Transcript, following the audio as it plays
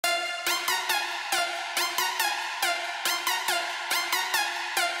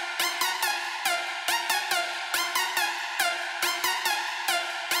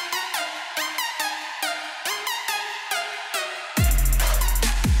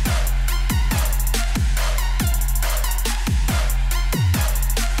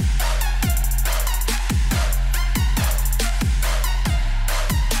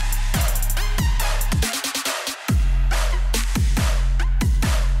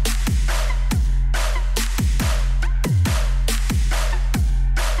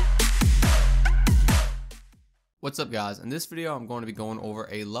What's up guys, in this video I'm going to be going over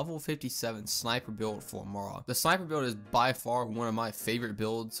a level 57 sniper build for Amara. The sniper build is by far one of my favorite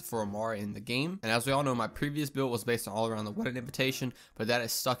builds for Amara in the game, and as we all know my previous build was based on all around the wedding invitation, but that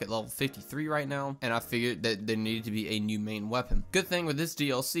is stuck at level 53 right now, and I figured that there needed to be a new main weapon. Good thing with this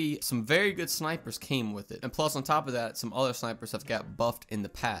DLC, some very good snipers came with it, and plus on top of that some other snipers have got buffed in the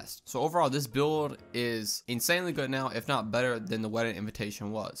past. So overall this build is insanely good now, if not better than the wedding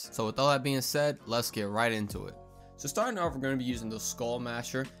invitation was. So with all that being said, let's get right into it. So starting off, we're going to be using the Skull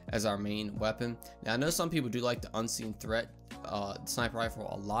Masher as our main weapon. Now I know some people do like the Unseen Threat sniper rifle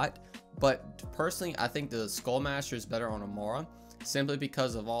a lot, but personally I think the Skull Masher is better on Amara simply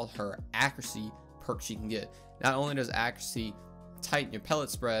because of all her accuracy perks she can get. Not only does accuracy tighten your pellet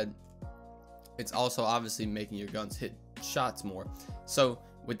spread, it's also obviously making your guns hit shots more. So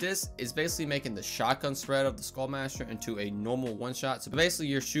with this, it's basically making the shotgun spread of the Skull Masher into a normal one shot. So basically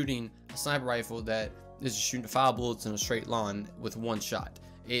you're shooting a sniper rifle that is just shooting 5 bullets in a straight line with one shot.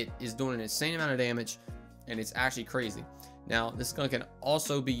 It is doing an insane amount of damage, and it's actually crazy. Now this gun can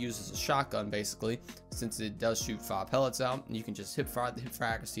also be used as a shotgun basically, since it does shoot 5 pellets out, and you can just hip fire. The hip fire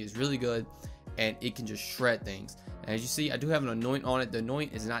accuracy is really good, and it can just shred things. And as you see, I do have an anoint on it. The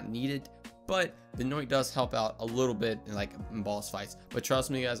anoint is not needed, but the anoint does help out a little bit in boss fights. But trust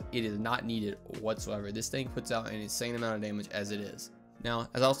me guys, it is not needed whatsoever. This thing puts out an insane amount of damage as it is. Now,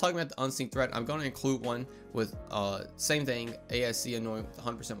 as I was talking about the Unseen Threat, I'm going to include one with same thing, ASC anoint with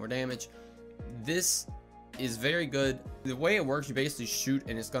 100% more damage. This is very good. The way it works, you basically shoot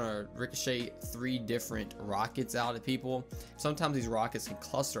and it's going to ricochet 3 different rockets out at people. Sometimes these rockets can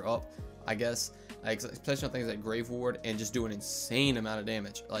cluster up, I guess, especially on things like Grave Ward, and just do an insane amount of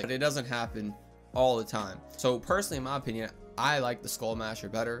damage. But it doesn't happen all the time. So personally, in my opinion, I like the Skull Masher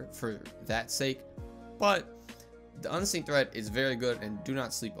better for that sake, but the Unseen Threat is very good, and do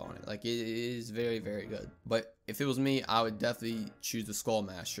not sleep on it. It is very, very good. But if it was me, I would definitely choose the Skull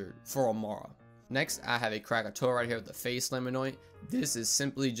Masher for Amara. Next, I have a Krakatoa right here with the Phase Slam anoint. This is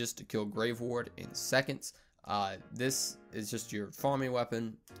simply just to kill Grave Ward in seconds. This is just your farming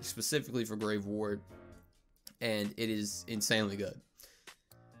weapon, specifically for Grave Ward, and it is insanely good.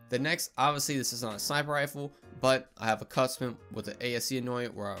 The next, obviously this is not a sniper rifle, but I have a custom with the ASC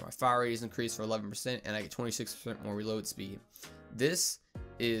anoint where my fire rate is increased for 11% and I get 26% more reload speed. This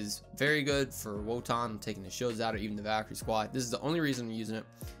is very good for Wotan, taking the shields out, or even the Valkyrie squad. This is the only reason I'm using it,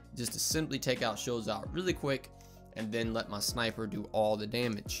 just to simply take out shields out really quick and then let my sniper do all the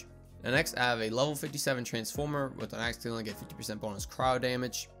damage. Now next, I have a level 57 transformer with an axe to only get 50% bonus cryo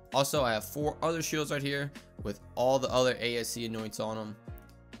damage. Also, I have 4 other shields right here with all the other ASC anoints on them.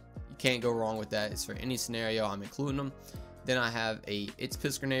 Can't go wrong with that. It's for any scenario, I'm including them. Then I have a It's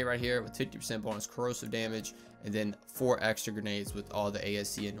Piss grenade right here with 50% bonus corrosive damage, and then 4 extra grenades with all the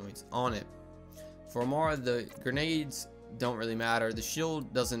ASC anoints on it. For Amara, the grenades don't really matter. The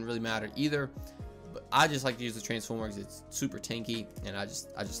shield doesn't really matter either, but I just like to use the transformer because it's super tanky, and I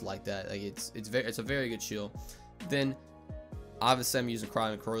just like that. It's a very good shield. Then obviously I'm using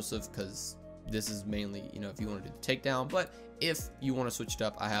cryo and corrosive because this is mainly, if you want to do the takedown, but if you want to switch it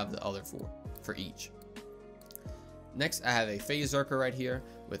up, I have the other 4 for each. Next, I have a Phase Zerker right here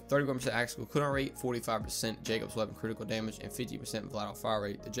with 31% actual cooldown rate, 45% Jacob's weapon critical damage, and 50% flat out fire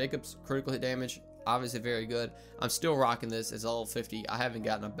rate. The Jacob's critical hit damage, obviously very good. I'm still rocking this. It's level 50. I haven't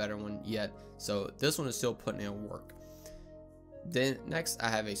gotten a better one yet, so this one is still putting in work. Then next, I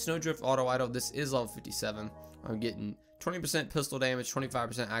have a Snowdrift auto idle. This is level 57. I'm getting 20% pistol damage,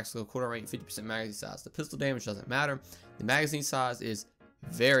 25% actual cooldown rate, and 50% magazine size. The pistol damage doesn't matter. The magazine size is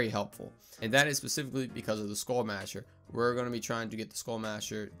very helpful, and that is specifically because of the Skull Masher. We're going to be trying to get the Skull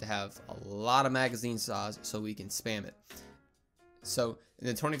Masher to have a lot of magazine size so we can spam it. So, and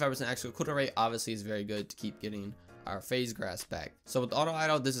then 25% actual cooldown rate obviously is very good to keep getting our phase grass back. So with auto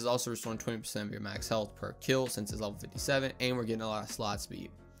idle, this is also restoring 20% of your max health per kill since it's level 57, and we're getting a lot of slot speed.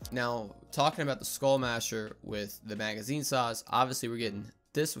 Now, talking about the Skull Masher with the magazine size, obviously we're getting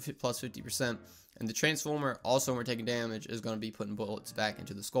this with plus 50%, and the transformer, also when we're taking damage, is going to be putting bullets back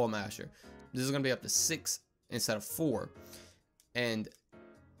into the Skull Masher. This is going to be up to 6 instead of 4, and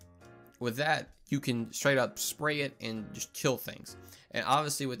with that, you can straight up spray it and just kill things. And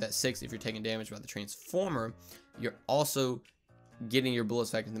obviously with that 6, if you're taking damage by the transformer, you're also getting your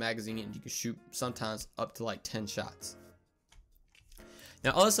bullets back in the magazine, and you can shoot sometimes up to 10 shots.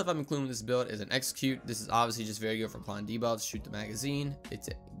 Now, other stuff I'm including in this build is an execute. This is obviously just very good for applying debuffs. Shoot the magazine,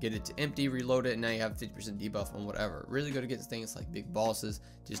 get it to empty, reload it, and now you have 50% debuff on whatever. Really good against things like big bosses.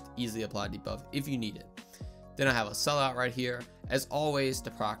 Just easily apply debuff if you need it. Then I have a sellout right here as always,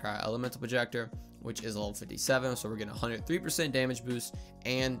 to proc our elemental projector, which is level 57, so we're getting 103% damage boost,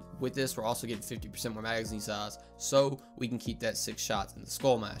 and with this we're also getting 50% more magazine size, so we can keep that 6 shots in the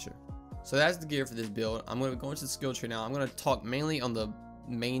Skull Masher. So that's the gear for this build. I'm going to go into the skill tree now. I'm going to talk mainly on the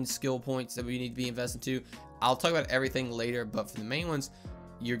main skill points that we need to be invested to. I'll talk about everything later, but for the main ones,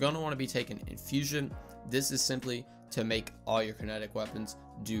 you're going to want to be taking Infusion. This is simply to make all your kinetic weapons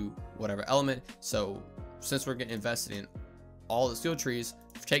do whatever element. So since we're getting invested in all the skill trees,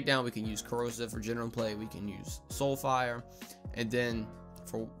 for takedown we can use Corrosive, for general play we can use Soulfire, and then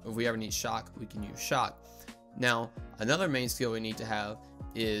for if we ever need Shock, we can use Shock. Now another main skill we need to have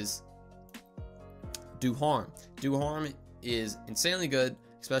is Do Harm. Do Harm is insanely good,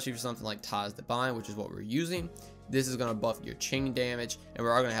 especially for something like Ties that Bind, which is what we're using. This is going to buff your chain damage, and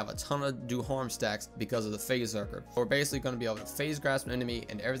we're going to have a ton of Do Harm stacks because of the Phase Zerker. We're basically going to be able to phase grasp an enemy,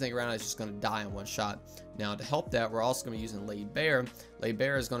 and everything around it is just going to die in one shot. Now to help that, we're also going to be using Laid Bare. Laid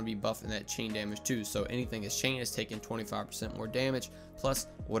Bare is going to be buffing that chain damage too, so anything is chain is taking 25% more damage, plus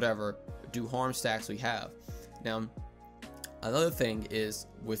whatever Do Harm stacks we have. Now another thing is,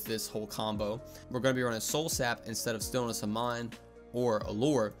 with this whole combo, we're going to be running Soul Sap instead of Stillness of Mind or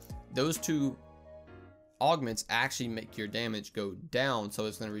Allure. Those two augments actually make your damage go down, so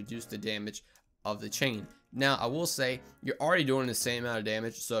it's going to reduce the damage of the chain. Now I will say you're already doing the same amount of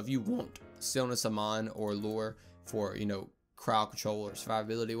damage, so if you want Stillness of Mind or Allure for, you know, crowd control or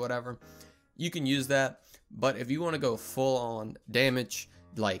survivability, whatever, you can use that. But if you want to go full on damage,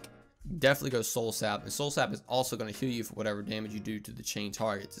 like, definitely go Soul Sap, and Soul Sap is also going to heal you for whatever damage you do to the chain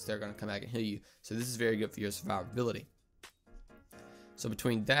targets, as they're going to come back and heal you. So this is very good for your survivability. So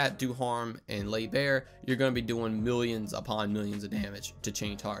between that, Do Harm, and Lay Bare, you're going to be doing millions upon millions of damage to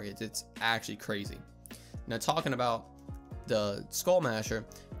chain targets. It's actually crazy. Now talking about the Skull Masher,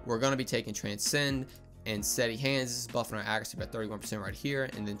 we're going to be taking Transcend and Steady Hands. This is buffing our accuracy by 31% right here,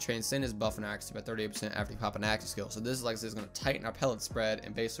 and then Transcend is buffing our accuracy by 38% after you pop an active skill. So this is, like I said, is going to tighten our pellet spread,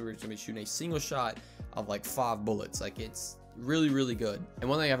 and basically we're going to be shooting a single shot of like 5 bullets. Like, it's really good. And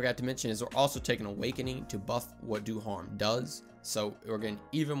one thing I forgot to mention is we're also taking Awakening to buff what Do Harm does, so we're getting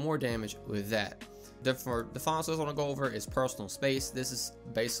even more damage with that. For the final skills I want to go over is Personal Space. This is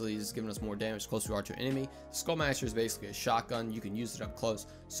basically just giving us more damage close to our enemy. Skull Masher is basically a shotgun. You can use it up close,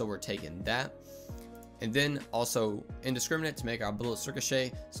 so we're taking that. And then also Indiscriminate to make our bullets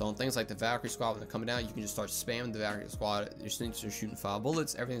ricochet. So on things like the Valkyrie squad, when they're coming down, you can just start spamming the Valkyrie squad. Your snakes are shooting 5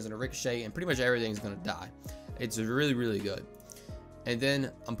 bullets, everything's gonna ricochet, and pretty much everything's gonna die. It's really good. And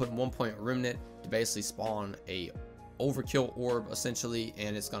then I'm putting 1 point Remnant to basically spawn a overkill orb essentially,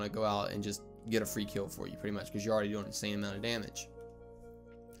 and it's gonna go out and just get a free kill for you pretty much, because you're already doing the same amount of damage.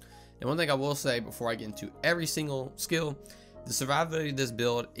 And one thing I will say before I get into every single skill, the survivability of this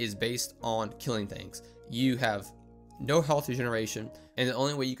build is based on killing things. You have no health regeneration, and the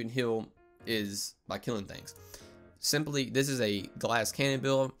only way you can heal is by killing things. Simply, this is a glass cannon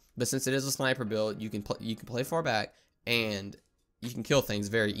build, but since it is a sniper build, you can play far back and you can kill things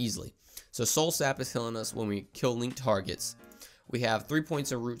very easily. So Soul Sap is healing us when we kill linked targets. We have 3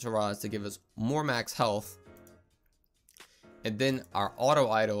 points of Root to Rise to give us more max health, and then our auto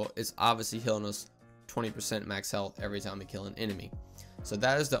idol is obviously healing us 20% max health every time we kill an enemy. So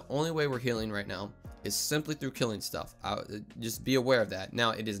that is the only way we're healing right now, is simply through killing stuff. Just be aware of that.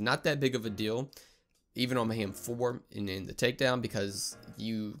 Now, it is not that big of a deal, even on Mayhem 4 in the takedown, because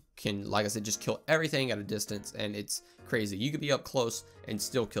you can, like I said, just kill everything at a distance, and it's crazy. You could be up close and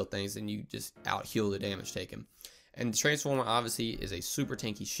still kill things, and you just out heal the damage taken. And the Transformer obviously is a super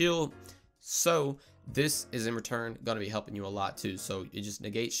tanky shield, so this is in return going to be helping you a lot too. So it just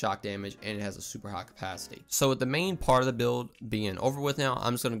negates shock damage, and it has a super high capacity. So with the main part of the build being over with now,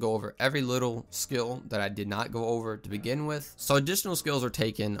 I'm just going to go over every little skill that I did not go over to begin with. So additional skills are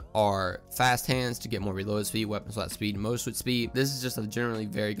taken are Fast Hands to get more reload speed, weapon slot speed, and motor switch speed. This is just a generally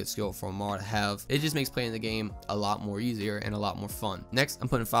very good skill for Amara to have. It just makes playing the game a lot more easier and a lot more fun. Next, I'm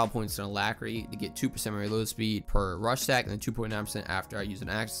putting 5 points in Alacrity to get 2% reload speed per rush stack, and then 2.9% after I use an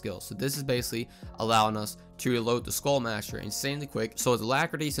action skill. So this is basically allowing us to reload the Skull Masher insanely quick. So with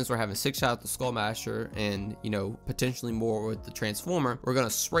Alacrity, since we're having 6 shots with the Skull Masher and, you know, potentially more with the Transformer, we're going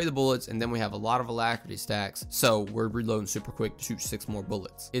to spray the bullets, and then we have a lot of Alacrity stacks, so we're reloading super quick to shoot 6 more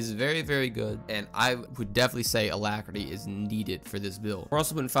bullets. It's very good, and I would definitely say Alacrity is needed for this build. We're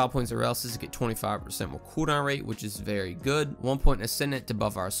also putting 5 points in Paralysis to get 25% more cooldown rate, which is very good. 1 point in Ascendant to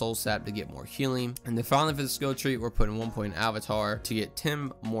buff our Soul Sap to get more healing. And then finally for the skill tree, we're putting 1 point in Avatar to get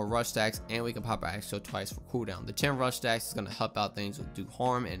 10 more rush stacks, and we can pop our action twice for cooldown. The 10 rush stacks is going to help out things with Do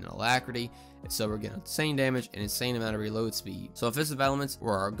Harm and Alacrity, so we're getting insane damage and insane amount of reload speed. So offensive elements,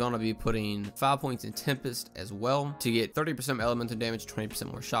 we're gonna be putting 5 points in Tempest as well to get 30% elemental damage,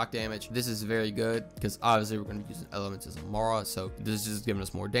 20% more shock damage. This is very good because obviously we're gonna be using elements as Amara, so this is just giving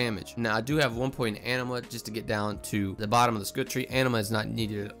us more damage. Now I do have 1 point in Anima just to get down to the bottom of the skill tree. Anima is not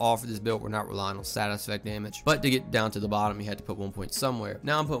needed at all for this build. We're not relying on status effect damage, but to get down to the bottom you had to put 1 point somewhere.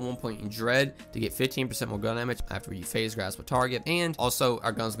 Now I'm putting 1 point in Dread to get 15% more gun damage after you phase grasp a target, and also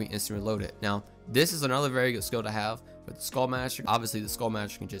our guns will be instant reloaded. Now this is another very good skill to have with the Skullmaster. Obviously the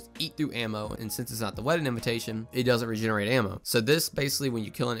Skullmaster can just eat through ammo, and since it's not the wedding invitation, it doesn't regenerate ammo. So this basically, when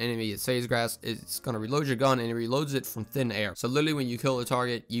you kill an enemy at phase grasp, it's going to reload your gun, and it reloads it from thin air. So literally when you kill a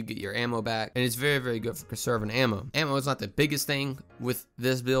target, you get your ammo back, and it's very, very good for conserving ammo. Ammo is not the biggest thing with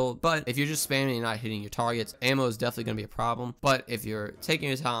this build, but if you're just spamming and not hitting your targets, ammo is definitely going to be a problem. But if you're taking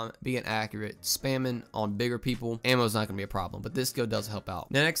your time, being accurate, spamming on bigger people, ammo is not going to be a problem, but this skill does help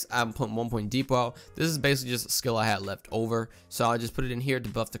out. Next, I'm putting 1 point deep well. This is basically just a skill I had left over, so I just put it in here to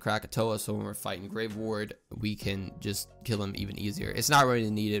buff the Krakatoa, so when we're fighting Grave Ward, we can just kill him even easier. It's not really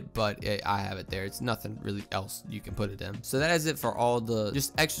needed, but I have it there. It's nothing really else you can put it in. So that is it for all the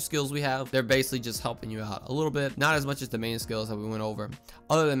just extra skills we have. They're basically just helping you out a little bit, not as much as the main skills that we went over,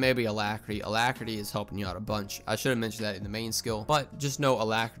 other than maybe Alacrity. Alacrity is helping you out a bunch. I should have mentioned that in the main skill, but just know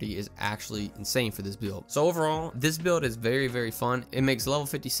Alacrity is actually insane for this build. So overall, this build is very, very fun. It makes level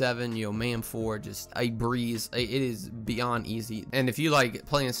 57, you know, Mayhem 4 just a breeze. It is beyond easy, and if you like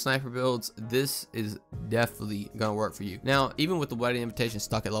playing sniper builds, this is definitely gonna work for you. Now, even with the wedding invitation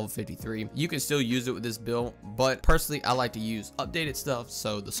stuck at level 53, you can still use it with this build, but personally I like to use updated stuff.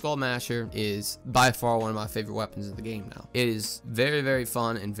 So the Skullmaster is by far one of my favorite weapons in the game now. It is very, very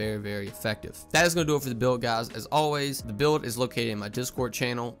fun and very, very effective. That is gonna do it for the build, guys. As always, the build is located in my Discord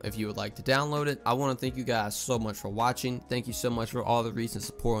channel if you would like to download it. I want to thank you guys so much for watching. Thank you so much for all the recent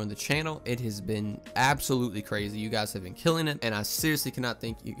support on the channel. It has been absolutely crazy. You guys have been killing it, and I seriously cannot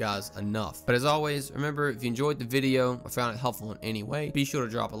thank you guys enough. But as always, remember, if you enjoyed the video or found it helpful in any way, be sure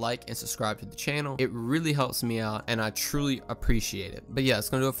to drop a like and subscribe to the channel. It really helps me out, and I truly appreciate it. But yeah, that's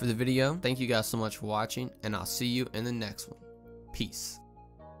gonna do it for the video. Thank you guys so much for watching, and I'll see you in the next one. Peace.